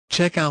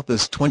Check out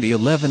this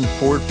 2011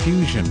 Ford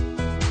Fusion.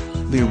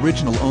 The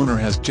original owner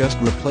has just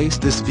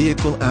replaced this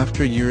vehicle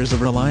after years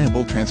of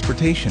reliable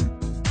transportation.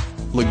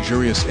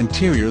 Luxurious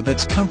interior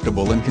that's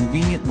comfortable and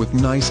convenient with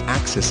nice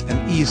access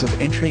and ease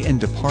of entry and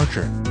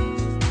departure.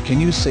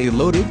 Can you say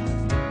loaded?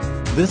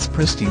 This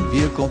pristine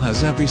vehicle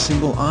has every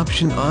single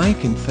option I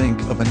can think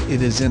of, and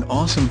it is in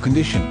awesome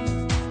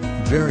condition.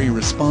 Very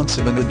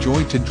responsive and a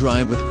joy to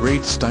drive with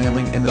great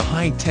styling and the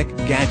high-tech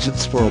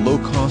gadgets for a low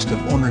cost of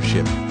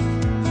ownership.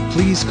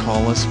 Please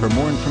call us for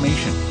more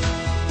information.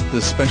 The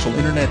special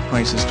internet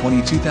price is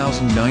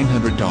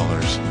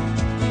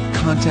 $22,900.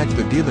 Contact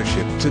the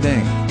dealership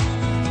today.